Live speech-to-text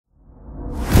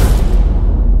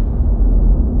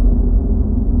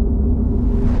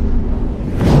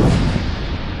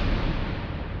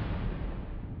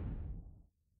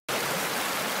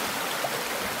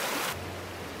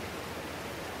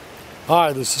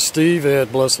Hi, this is Steve at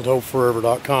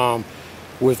BlessedHopeForever.com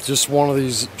with just one of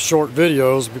these short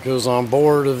videos because I'm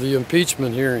bored of the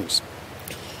impeachment hearings.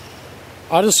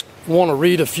 I just want to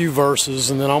read a few verses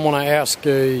and then I want to ask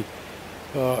a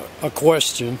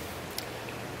question.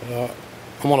 I'm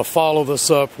going to follow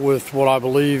this up with what I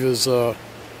believe is a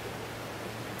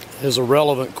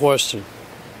relevant question.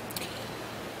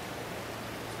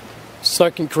 2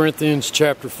 Corinthians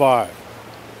chapter 5.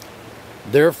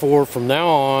 Therefore, from now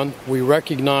on, we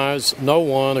recognize no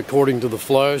one according to the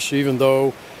flesh, even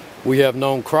though we have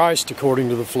known Christ according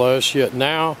to the flesh, yet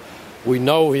now we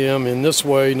know him in this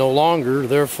way no longer.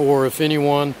 Therefore, if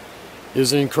anyone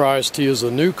is in Christ, he is a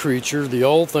new creature. The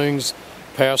old things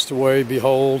passed away.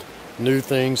 Behold, new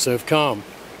things have come.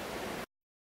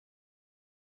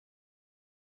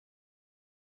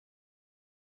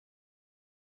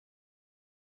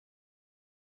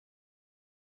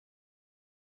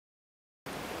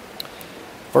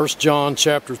 First John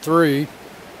chapter 3,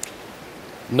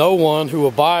 no one who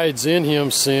abides in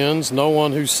him sins. No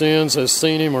one who sins has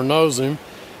seen him or knows him.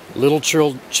 Little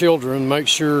children, make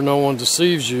sure no one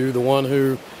deceives you. The one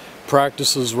who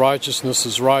practices righteousness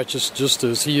is righteous, just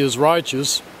as he is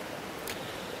righteous.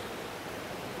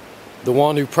 The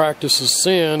one who practices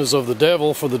sin is of the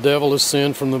devil, for the devil has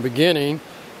sinned from the beginning.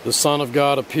 The Son of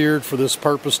God appeared for this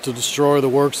purpose, to destroy the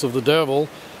works of the devil.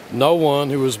 No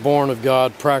one who is born of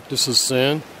God practices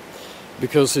sin,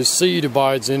 because his seed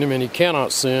abides in him, and he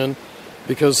cannot sin,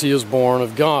 because he is born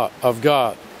of God.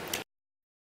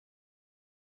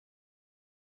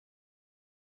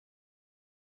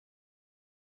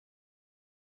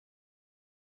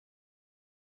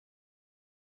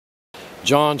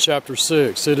 John chapter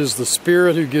 6, it is the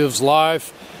Spirit who gives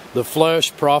life, the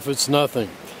flesh profits nothing.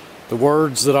 The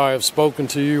words that I have spoken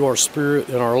to you are spirit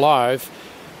and are life.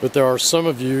 But there are some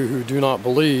of you who do not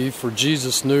believe, for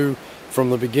Jesus knew from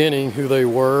the beginning who they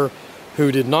were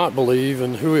who did not believe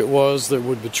and who it was that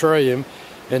would betray him.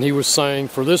 And he was saying,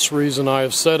 for this reason I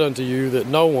have said unto you that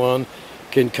no one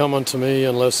can come unto me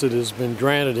unless it has been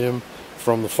granted him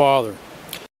from the Father.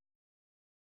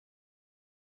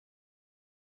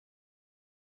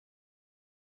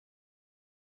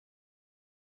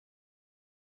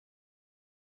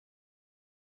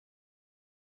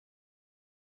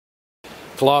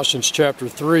 Colossians chapter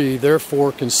 3,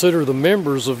 therefore consider the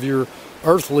members of your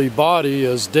earthly body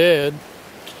as dead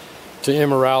to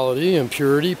immorality,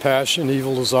 impurity, passion,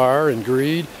 evil desire, and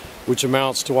greed, which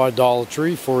amounts to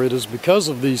idolatry. For it is because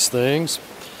of these things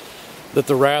that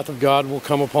the wrath of God will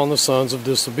come upon the sons of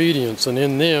disobedience. And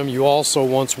in them you also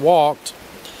once walked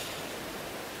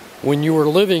when you were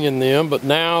living in them, but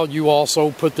now you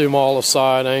also put them all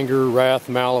aside: anger, wrath,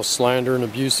 malice, slander, and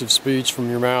abusive speech from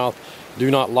your mouth. Do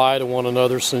not lie to one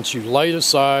another, since you laid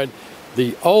aside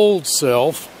the old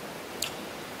self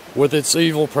with its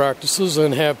evil practices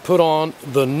and have put on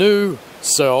the new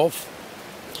self,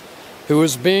 who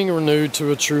is being renewed to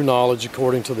a true knowledge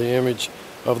according to the image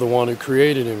of the one who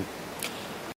created him.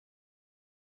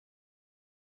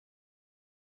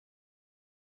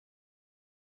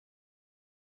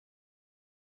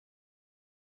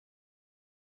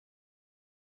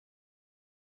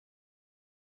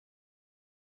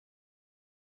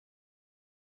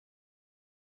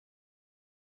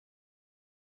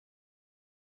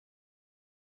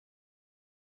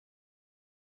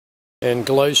 In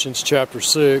Galatians chapter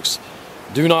 6,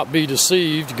 do not be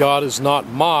deceived, God is not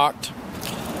mocked.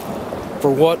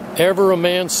 For whatever a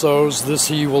man sows, this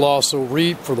he will also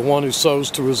reap. For the one who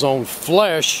sows to his own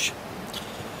flesh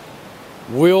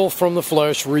will from the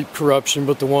flesh reap corruption,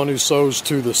 but the one who sows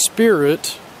to the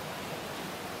Spirit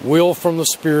will from the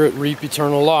Spirit reap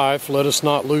eternal life. Let us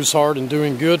not lose heart in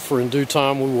doing good, for in due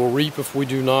time we will reap if we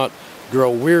do not grow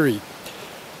weary.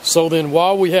 So then,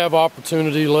 while we have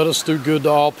opportunity, let us do good to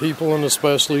all people, and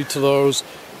especially to those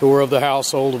who are of the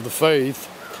household of the faith.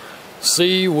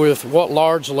 See with what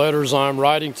large letters I am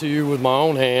writing to you with my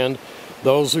own hand.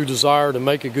 Those who desire to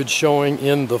make a good showing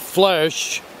in the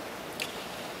flesh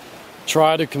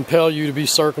try to compel you to be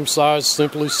circumcised,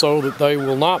 simply so that they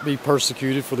will not be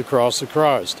persecuted for the cross of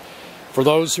Christ. For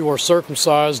those who are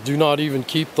circumcised do not even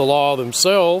keep the law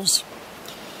themselves,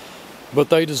 but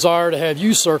they desire to have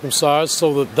you circumcised,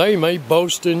 so that they may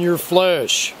boast in your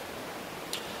flesh.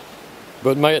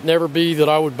 But may it never be that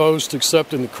I would boast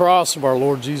except in the cross of our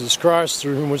Lord Jesus Christ,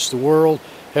 through whom which the world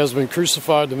has been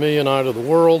crucified to me and I to the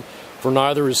world. For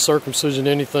neither is circumcision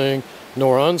anything,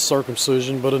 nor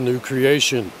uncircumcision, but a new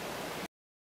creation.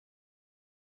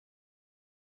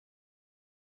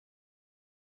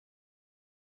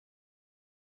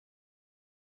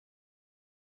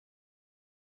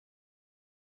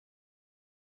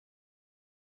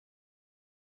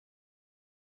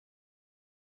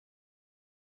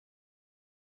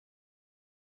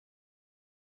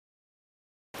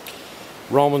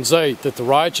 Romans 8, that the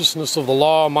righteousness of the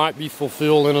law might be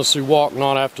fulfilled in us who walk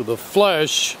not after the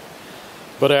flesh,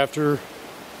 but after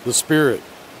the Spirit.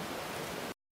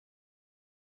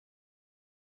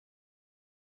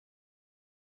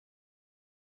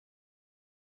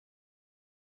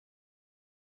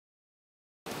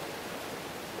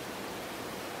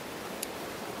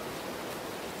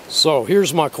 So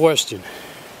here's my question.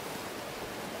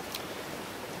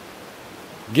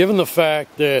 Given the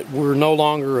fact that we're no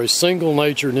longer a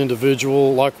single-natured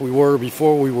individual like we were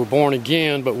before we were born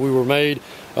again, but we were made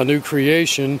a new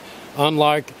creation,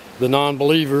 unlike the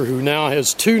non-believer who now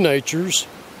has two natures,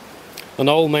 an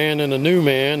old man and a new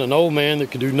man, an old man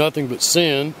that can do nothing but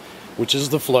sin, which is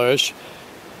the flesh,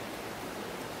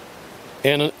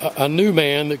 and a new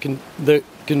man that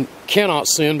cannot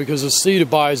sin because his seed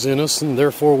abides in us, and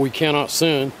therefore we cannot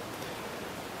sin.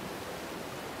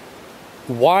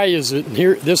 Why is it, and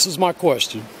here, this is my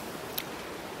question,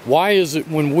 why is it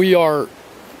when we are,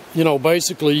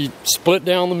 basically split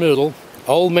down the middle,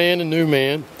 old man and new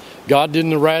man, God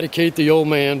didn't eradicate the old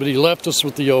man, but He left us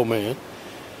with the old man,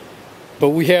 but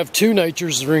we have two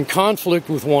natures that are in conflict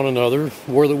with one another,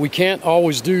 where that we can't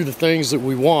always do the things that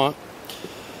we want,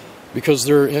 because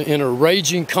they're in a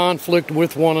raging conflict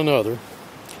with one another,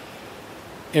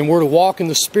 and we're to walk in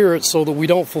the Spirit so that we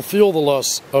don't fulfill the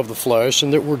lusts of the flesh,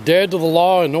 and that we're dead to the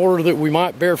law in order that we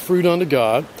might bear fruit unto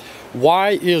God.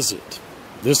 Why is it?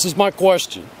 This is my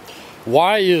question.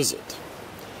 Why is it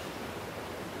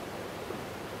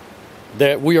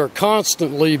that we are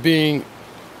constantly being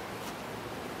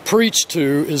preached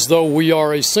to as though we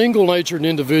are a single-natured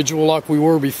individual like we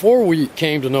were before we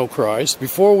came to know Christ,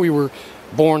 before we were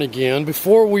born again,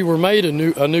 before we were made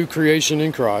a new creation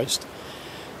in Christ,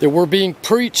 that we're being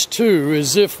preached to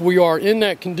as if we are in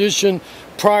that condition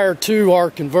prior to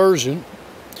our conversion,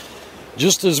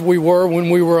 just as we were when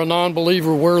we were a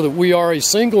non-believer, where that we are a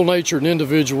single-natured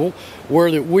individual, where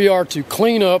that we are to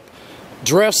clean up,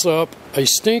 dress up a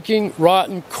stinking,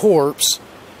 rotten corpse,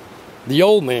 the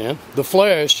old man, the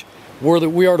flesh, where that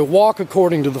we are to walk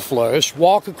according to the flesh,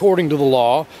 walk according to the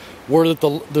law, where that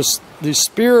the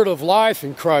Spirit of life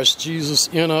in Christ Jesus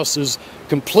in us is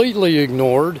completely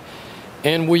ignored,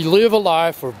 and we live a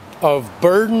life of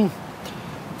burden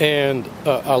and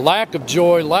a lack of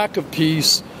joy, lack of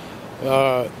peace,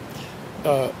 where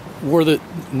that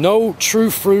no true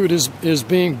fruit is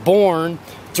being born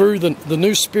through the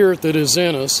new Spirit that is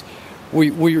in us.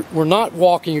 We're not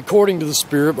walking according to the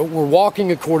Spirit, but we're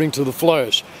walking according to the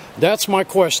flesh. That's my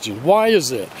question. Why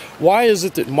is it? Why is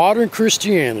it that modern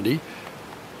Christianity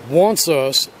wants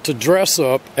us to dress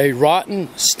up a rotten,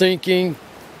 stinking,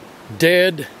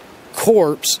 dead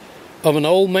corpse of an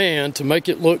old man to make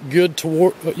it look good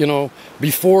toward,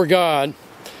 before God,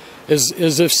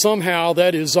 as if somehow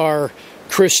that is our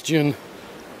Christian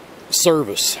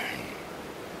service?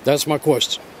 That's my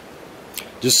question.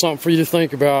 Just something for you to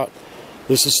think about.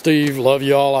 This is Steve. Love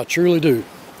you all. I truly do.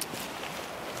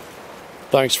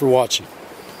 Thanks for watching.